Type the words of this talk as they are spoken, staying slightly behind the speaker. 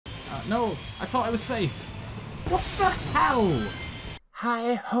No, I thought I was safe. What the hell?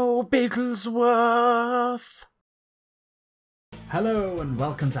 Hi-ho, Bigglesworth! Hello and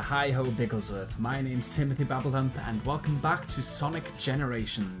welcome to Hi-ho Bigglesworth. My name's Timothy Babblehump and welcome back to Sonic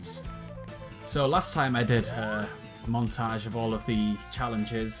Generations. So last time I did a montage of all of the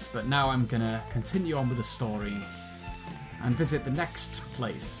challenges, but now I'm gonna continue on with the story and visit the next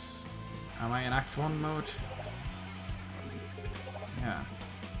place. Am I in Act 1 mode? Yeah.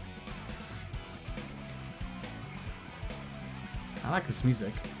 I like this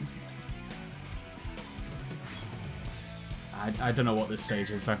music. I don't know what this stage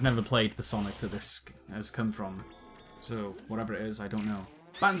is. I've never played the Sonic that this has come from. So, whatever it is, I don't know.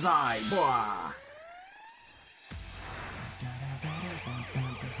 Banzai! Boah!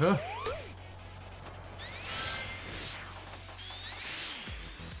 Huh?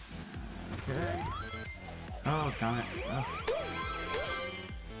 Okay. Oh, damn it. Oh.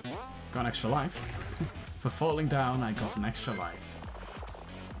 Got an extra life. For falling down, I got an extra life.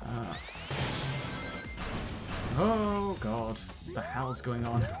 Oh god, what the hell's going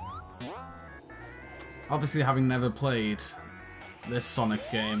on? Obviously, having never played this Sonic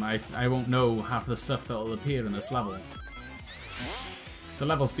game, I won't know half the stuff that will appear in this level. Because the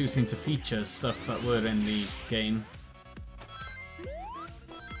levels do seem to feature stuff that were in the game.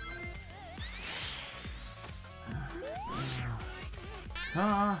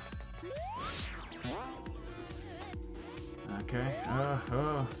 Ah! Okay,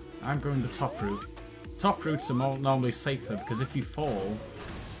 I'm going the top route. Top routes are normally safer because if you fall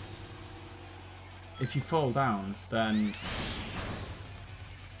down, then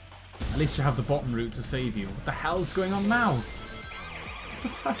at least you have the bottom route to save you. What the hell's going on now? What the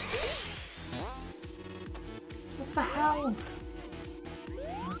fuck? What the hell?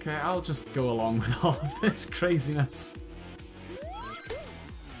 Okay, I'll just go along with all of this craziness.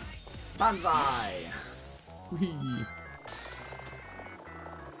 Banzai! Whee!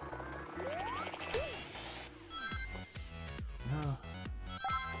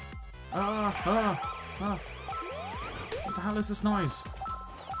 What the hell is this noise?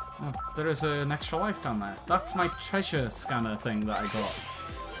 Oh, there is an extra life down there. That's my treasure scanner thing that I got.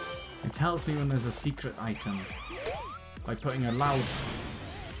 It tells me when there's a secret item by putting a loud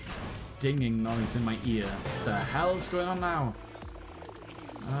dinging noise in my ear. What the hell's going on now?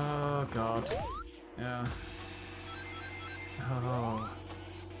 Oh god. Yeah. Oh.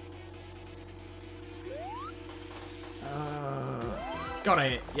 Got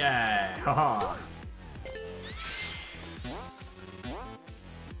it! Yeah! Haha!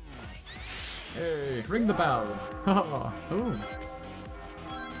 Hey, ring the bell! Haha! Ooh!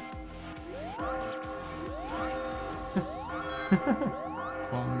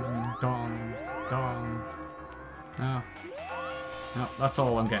 Dong, dong, dong. Oh. No, that's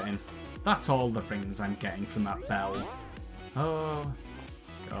all I'm getting. That's all the rings I'm getting from that bell. Oh,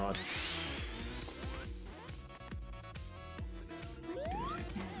 god.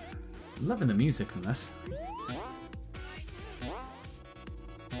 Loving the music from this.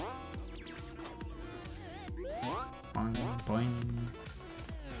 Boing, boing.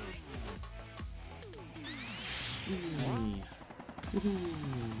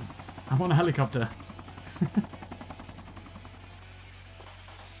 I'm on a helicopter.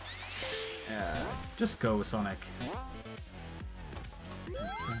 Yeah, just go, Sonic.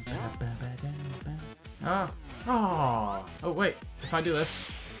 Oh, wait, if I do this.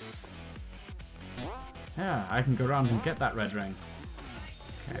 Yeah, I can go around and get that red ring.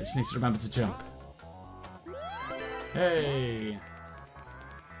 Okay, I just need to remember to jump. Hey!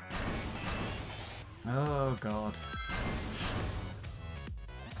 Oh god.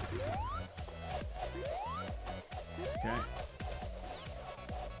 Okay.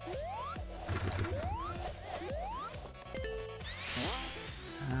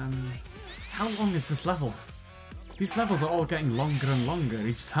 How long is this level? These levels are all getting longer and longer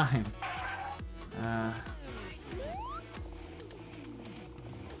each time.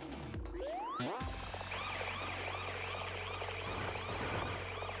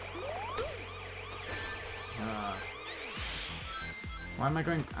 Why am I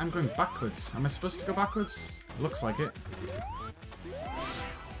going? I'm going backwards. Am I supposed to go backwards? Looks like it.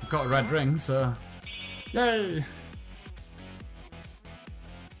 I've got a red ring, so... Yay!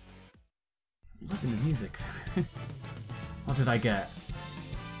 Loving the music. What did I get?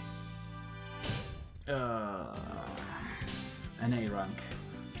 An A rank.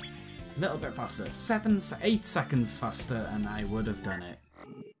 A little bit faster. 8 seconds faster and I would have done it.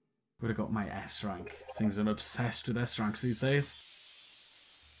 Would have got my S rank, since I'm obsessed with S ranks these days.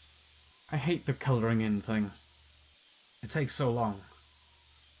 I hate the colouring in thing. It takes so long.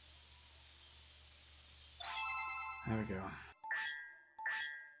 There we go.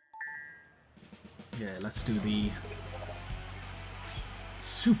 Yeah, let's do the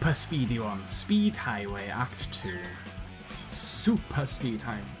super speedy one. Speed Highway Act 2. Super speed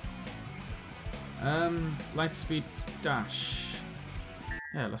highway. Light speed dash.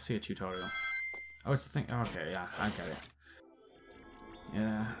 Yeah, let's see a tutorial. Oh, it's the thing. Okay, yeah, I get it.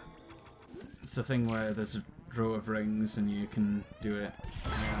 Yeah. It's the thing where there's a row of rings and you can do it.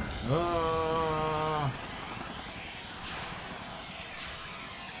 Yeah. Oh!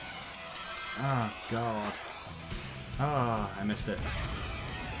 Oh, God. Oh, I missed it.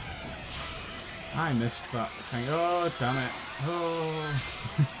 I missed that thing. Oh, damn it. Oh.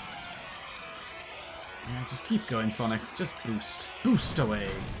 Yeah, just keep going, Sonic. Just boost. Boost away.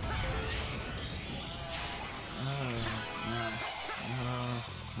 Oh, yeah.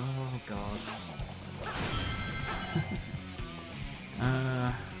 Oh, God.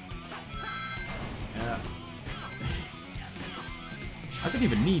 Yeah. I didn't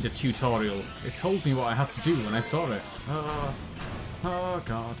even need a tutorial. It told me what I had to do when I saw it. Oh,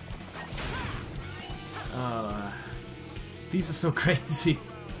 God. These are so crazy.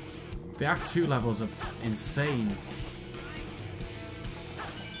 The Act 2 levels are insane.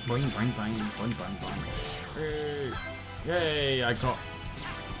 Boing, boing, boing, boing, boing, boing. Yay, I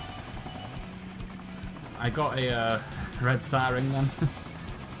got a red star ring then.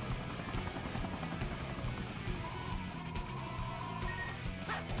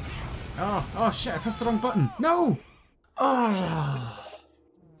 Oh shit, I pressed the wrong button. No! Oh!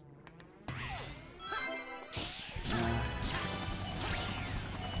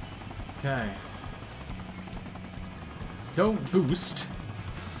 Okay. Don't boost.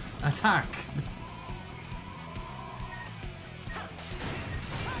 Attack.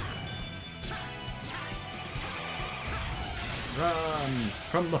 Run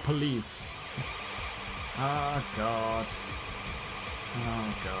from the police. Oh, God.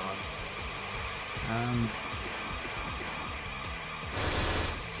 Oh, God.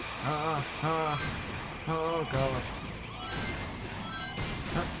 Oh, God.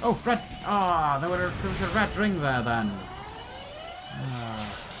 Oh, red! Ah, there was a red ring there then.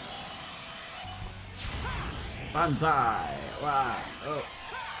 Banzai! Wow! Oh.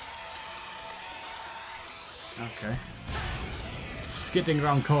 Okay. Skidding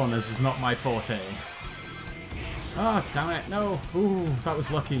around corners is not my forte. Ah, damn it! No! Ooh, that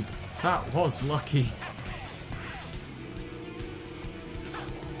was lucky. That was lucky.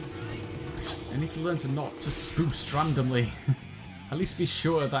 I need to learn to not just boost randomly. At least be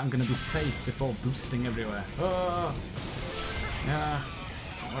sure that I'm going to be safe before boosting everywhere. Oh! Yeah,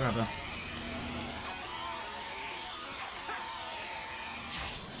 whatever.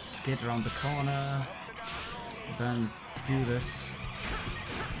 Skid around the corner. Then do this.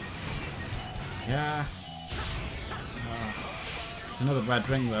 Yeah. There's another red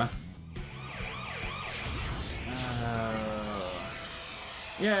ring there.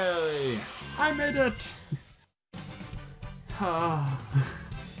 Yay! I made it! Oh,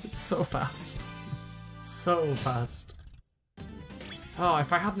 it's so fast. So fast. Oh,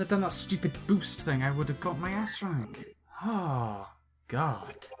 if I hadn't have done that stupid boost thing, I would have got my S rank. Oh,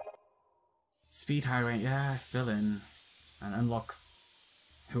 God. Speed Highway, yeah, fill in. And unlock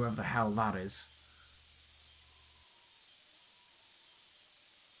whoever the hell that is.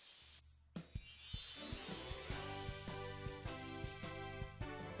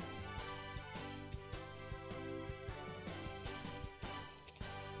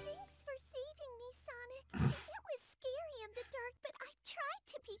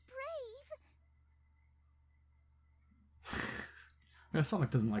 Yeah, Sonic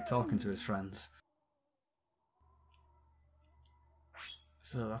doesn't like talking to his friends.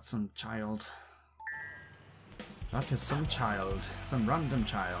 So that's some child. That is some child. Some random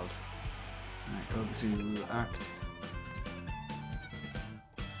child. Alright, go to Act.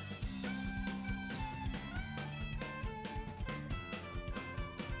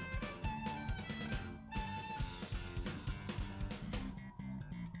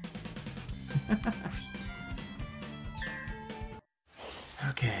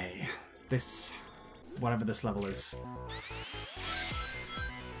 Okay, this, whatever this level is.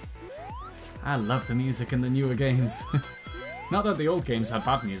 I love the music in the newer games. Not that the old games had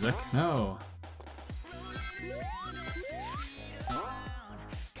bad music, no.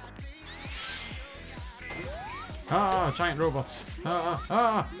 Ah, giant robots. Oh.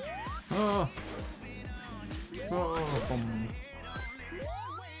 Oh, boom.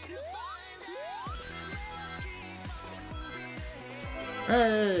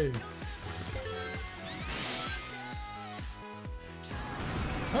 Hey!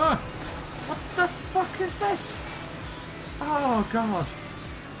 Ah! What the fuck is this? Oh, God.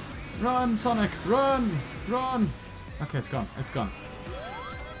 Run, Sonic. Run. Run. Okay, it's gone. It's gone.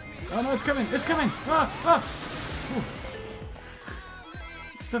 Oh, no, it's coming. It's coming. Ah, ah. Ooh.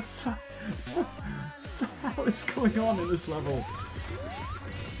 The fuck? What the hell is going on in this level?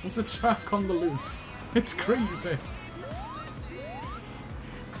 There's a track on the loose. It's crazy.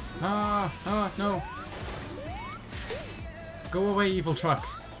 Ah, ah, no. Go away, evil truck.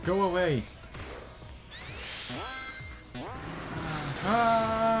 Go away.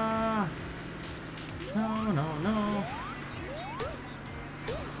 Ah! No, no, no.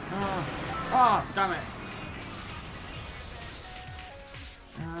 Ah, ah, damn it.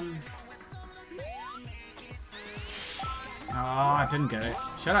 Oh, I didn't get it.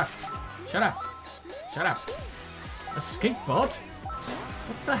 Shut up. Shut up. Shut up. A skateboard?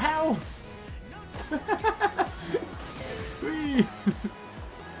 What the hell? Whee!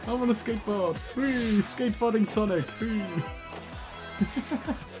 I'm on a skateboard. Whee! Skateboarding Sonic. Whee!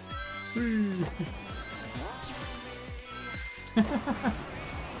 Whee!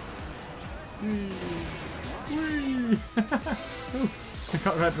 Whee! Whee! Ooh, I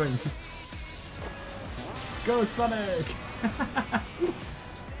got red ring. Go Sonic!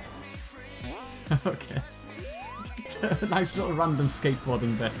 Okay. Nice little random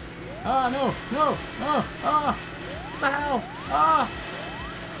skateboarding bit. Ah, no! No! Oh! Ah! What the hell? Ah!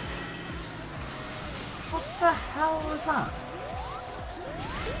 What the hell was that?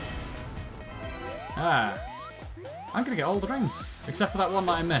 Ah. I'm gonna get all the rings. Except for that one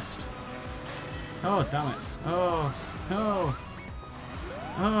that I missed. Oh, damn it. Oh, no.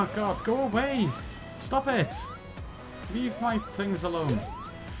 Oh, God, go away. Stop it. Leave my things alone.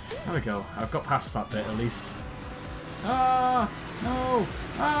 There we go. I've got past that bit, at least. Ah! No!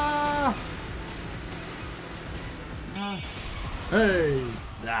 Ah! Ah. Hey!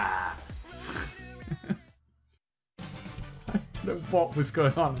 Ah! I don't know what was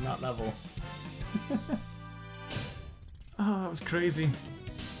going on in that level. Oh, that was crazy.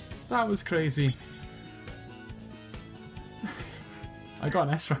 That was crazy. I got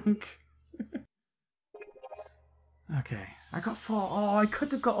an S rank. Okay, I got 4. Oh, I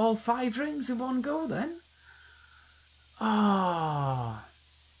could have got all 5 rings in one go then. Ah.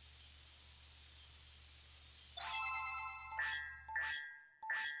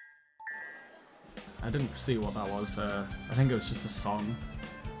 I didn't see what that was. I think it was just a song.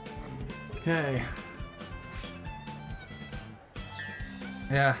 Okay.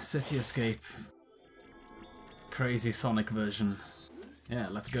 Yeah, City Escape. Crazy Sonic version. Yeah,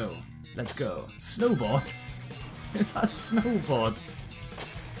 let's go. Let's go. Snowboard? Is that a snowboard?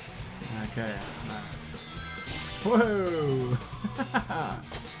 Okay. Whoa!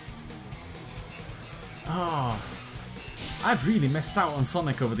 Oh, I've really missed out on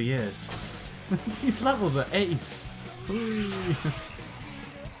Sonic over the years. These levels are ace. Whee.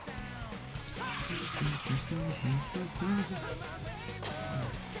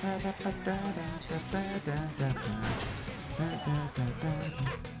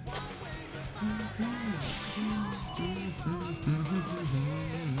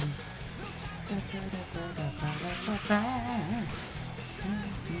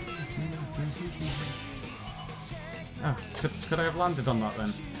 Oh, could I have landed on that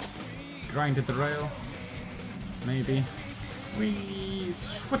then? Grinded the rail? Maybe. Whee!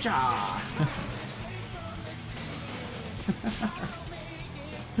 Switcha!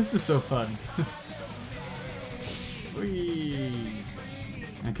 This is so fun. Whee!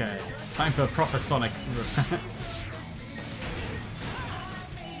 Okay, time for a proper Sonic.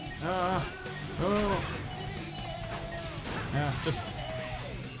 Oh! Yeah, just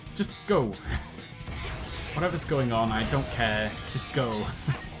go. Whatever's going on, I don't care. Just go.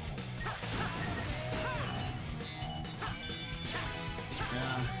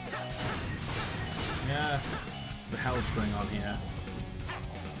 Yeah. What the hell's going on here?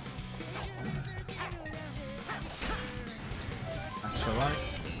 Extra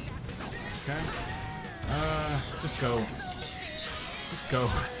life. Okay. Just go. Just go.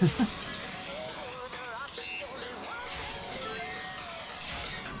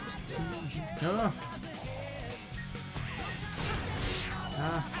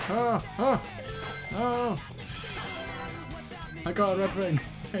 Oh. Oh! I got a red ring.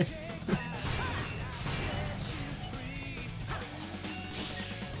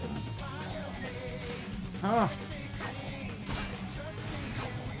 Oh!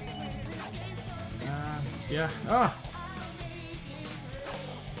 Yeah. Oh!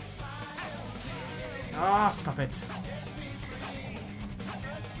 Ah, oh, stop it.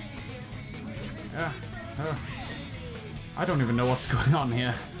 Yeah. Oh. I don't even know what's going on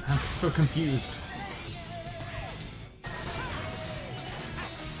here. I'm so confused.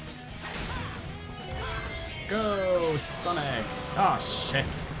 Go, Sonic! Oh,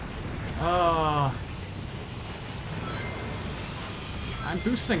 shit. Oh. I'm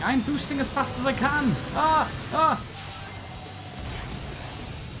boosting as fast as I can! Ah! Ah!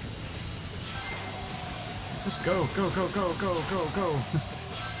 Just go, go, go, go, go, go, go!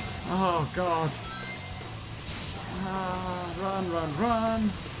 Oh, God. Ah, run, run,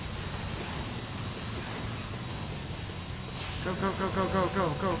 run! Go, go, go, go, go, go,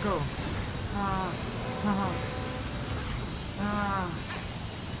 go, go! Ah, ah, ah.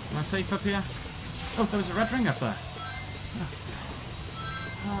 Am I safe up here? Oh, there was a red ring up there.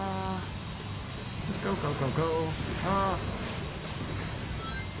 Just go, go, go, go.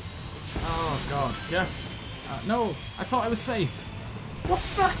 Oh, God. Yes. No, I thought I was safe. What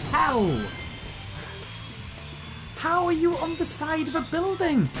the hell? How are you on the side of a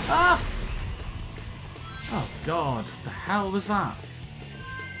building? Ah! Oh, God. What the hell was that?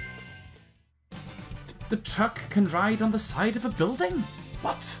 The truck can ride on the side of a building?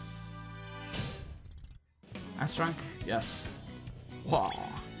 What? S rank? Yes. Wow.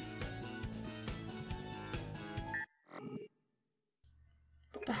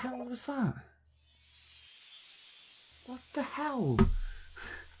 What the hell was that? What the hell?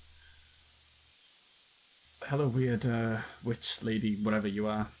 Hello, weird witch lady, whatever you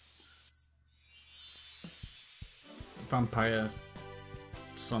are. Vampire.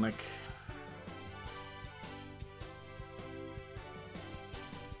 Sonic.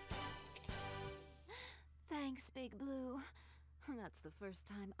 Thanks, Big Blue. That's the first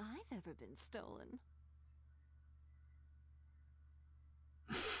time I've ever been stolen.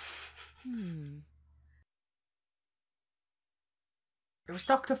 It was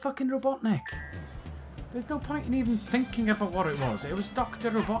Dr. fucking Robotnik. There's no point in even thinking about what it was. It was Dr.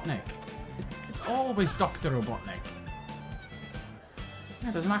 Robotnik. It's always Dr. Robotnik.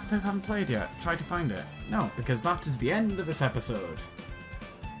 Yeah, there's an act I haven't played yet. Try to find it. No, because that is the end of this episode.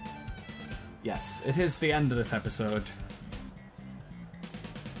 Yes, it is the end of this episode.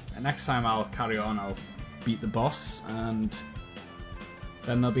 And next time I'll carry on, I'll beat the boss, and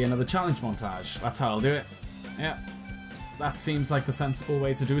then there'll be another challenge montage. That's how I'll do it. Yeah, that seems like the sensible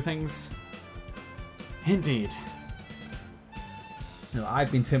way to do things. Indeed. No,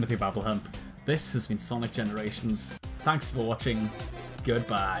 I've been Timothy Babblehump. This has been Sonic Generations. Thanks for watching.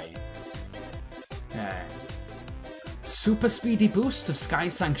 Goodbye. Super speedy boost of Sky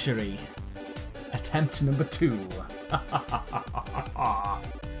Sanctuary. Attempt number 2.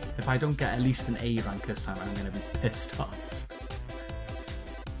 If I don't get at least an A rank this time, I'm gonna be pissed off.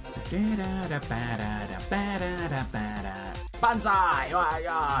 Banzai!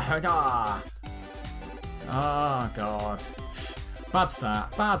 Oh, God. Bad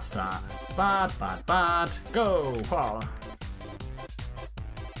start, bad start. Bad, bad, bad. Go! Whoa.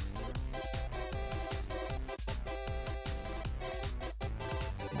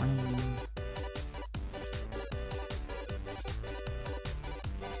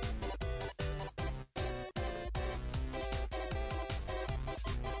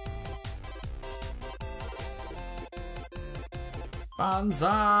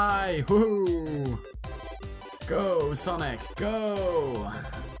 Banzai! Woohoo! Go, Sonic, go!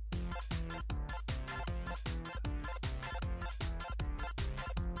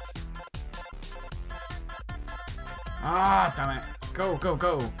 Ah, damn it. Go, go,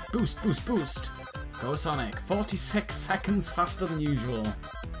 go. Boost, boost, boost. Go, Sonic. 46 seconds faster than usual.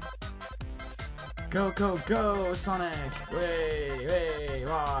 Go, go, go, Sonic. Way, way,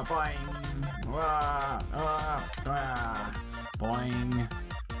 wah, boing. Wah, wah, wah. Boing,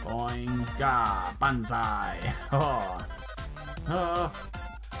 boing, ga, banzai. Oh. Oh.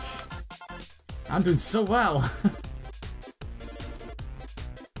 I'm doing so well.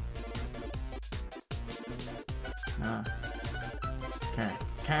 Okay,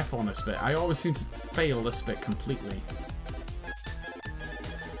 careful on this bit. I always seem to fail this bit completely.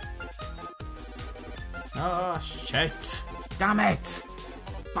 Oh, shit. Damn it.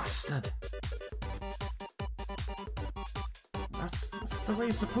 Bastard. That's the way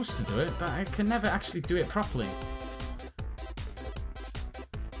you're supposed to do it, but I can never actually do it properly.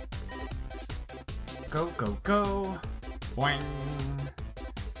 Go, go, go. Boing.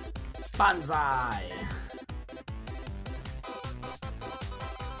 Banzai.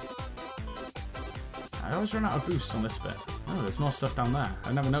 I always run out of boost on this bit. Oh, there's more stuff down there.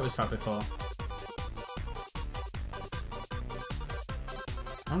 I've never noticed that before.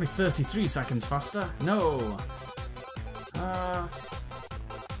 Only 33 seconds faster? No!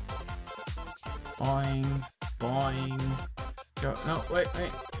 Boing, boing. Go, no, wait,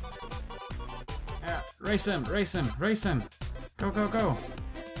 wait. Yeah, race him, race him, race him. Go, go, go.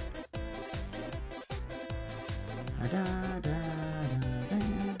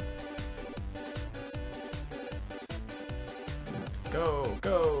 Go,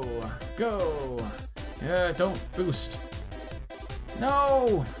 go, go! Yeah, don't boost.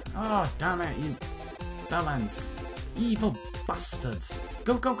 No! Oh, damn it, you bellends. Evil bastards.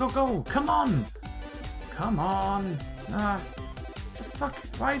 Go, go, go, go! Come on! Come on! The fuck?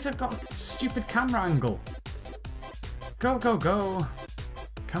 Why has it got a stupid camera angle? Go, go, go!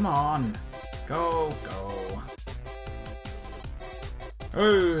 Come on! Go, go!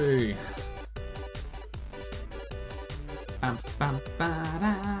 Hey! Bam, bam,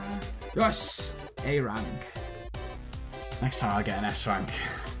 ba-da. Yes! A rank. Next time I'll get an S rank.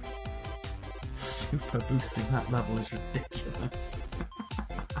 Super boosting that level is ridiculous.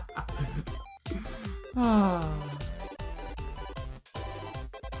 Ah.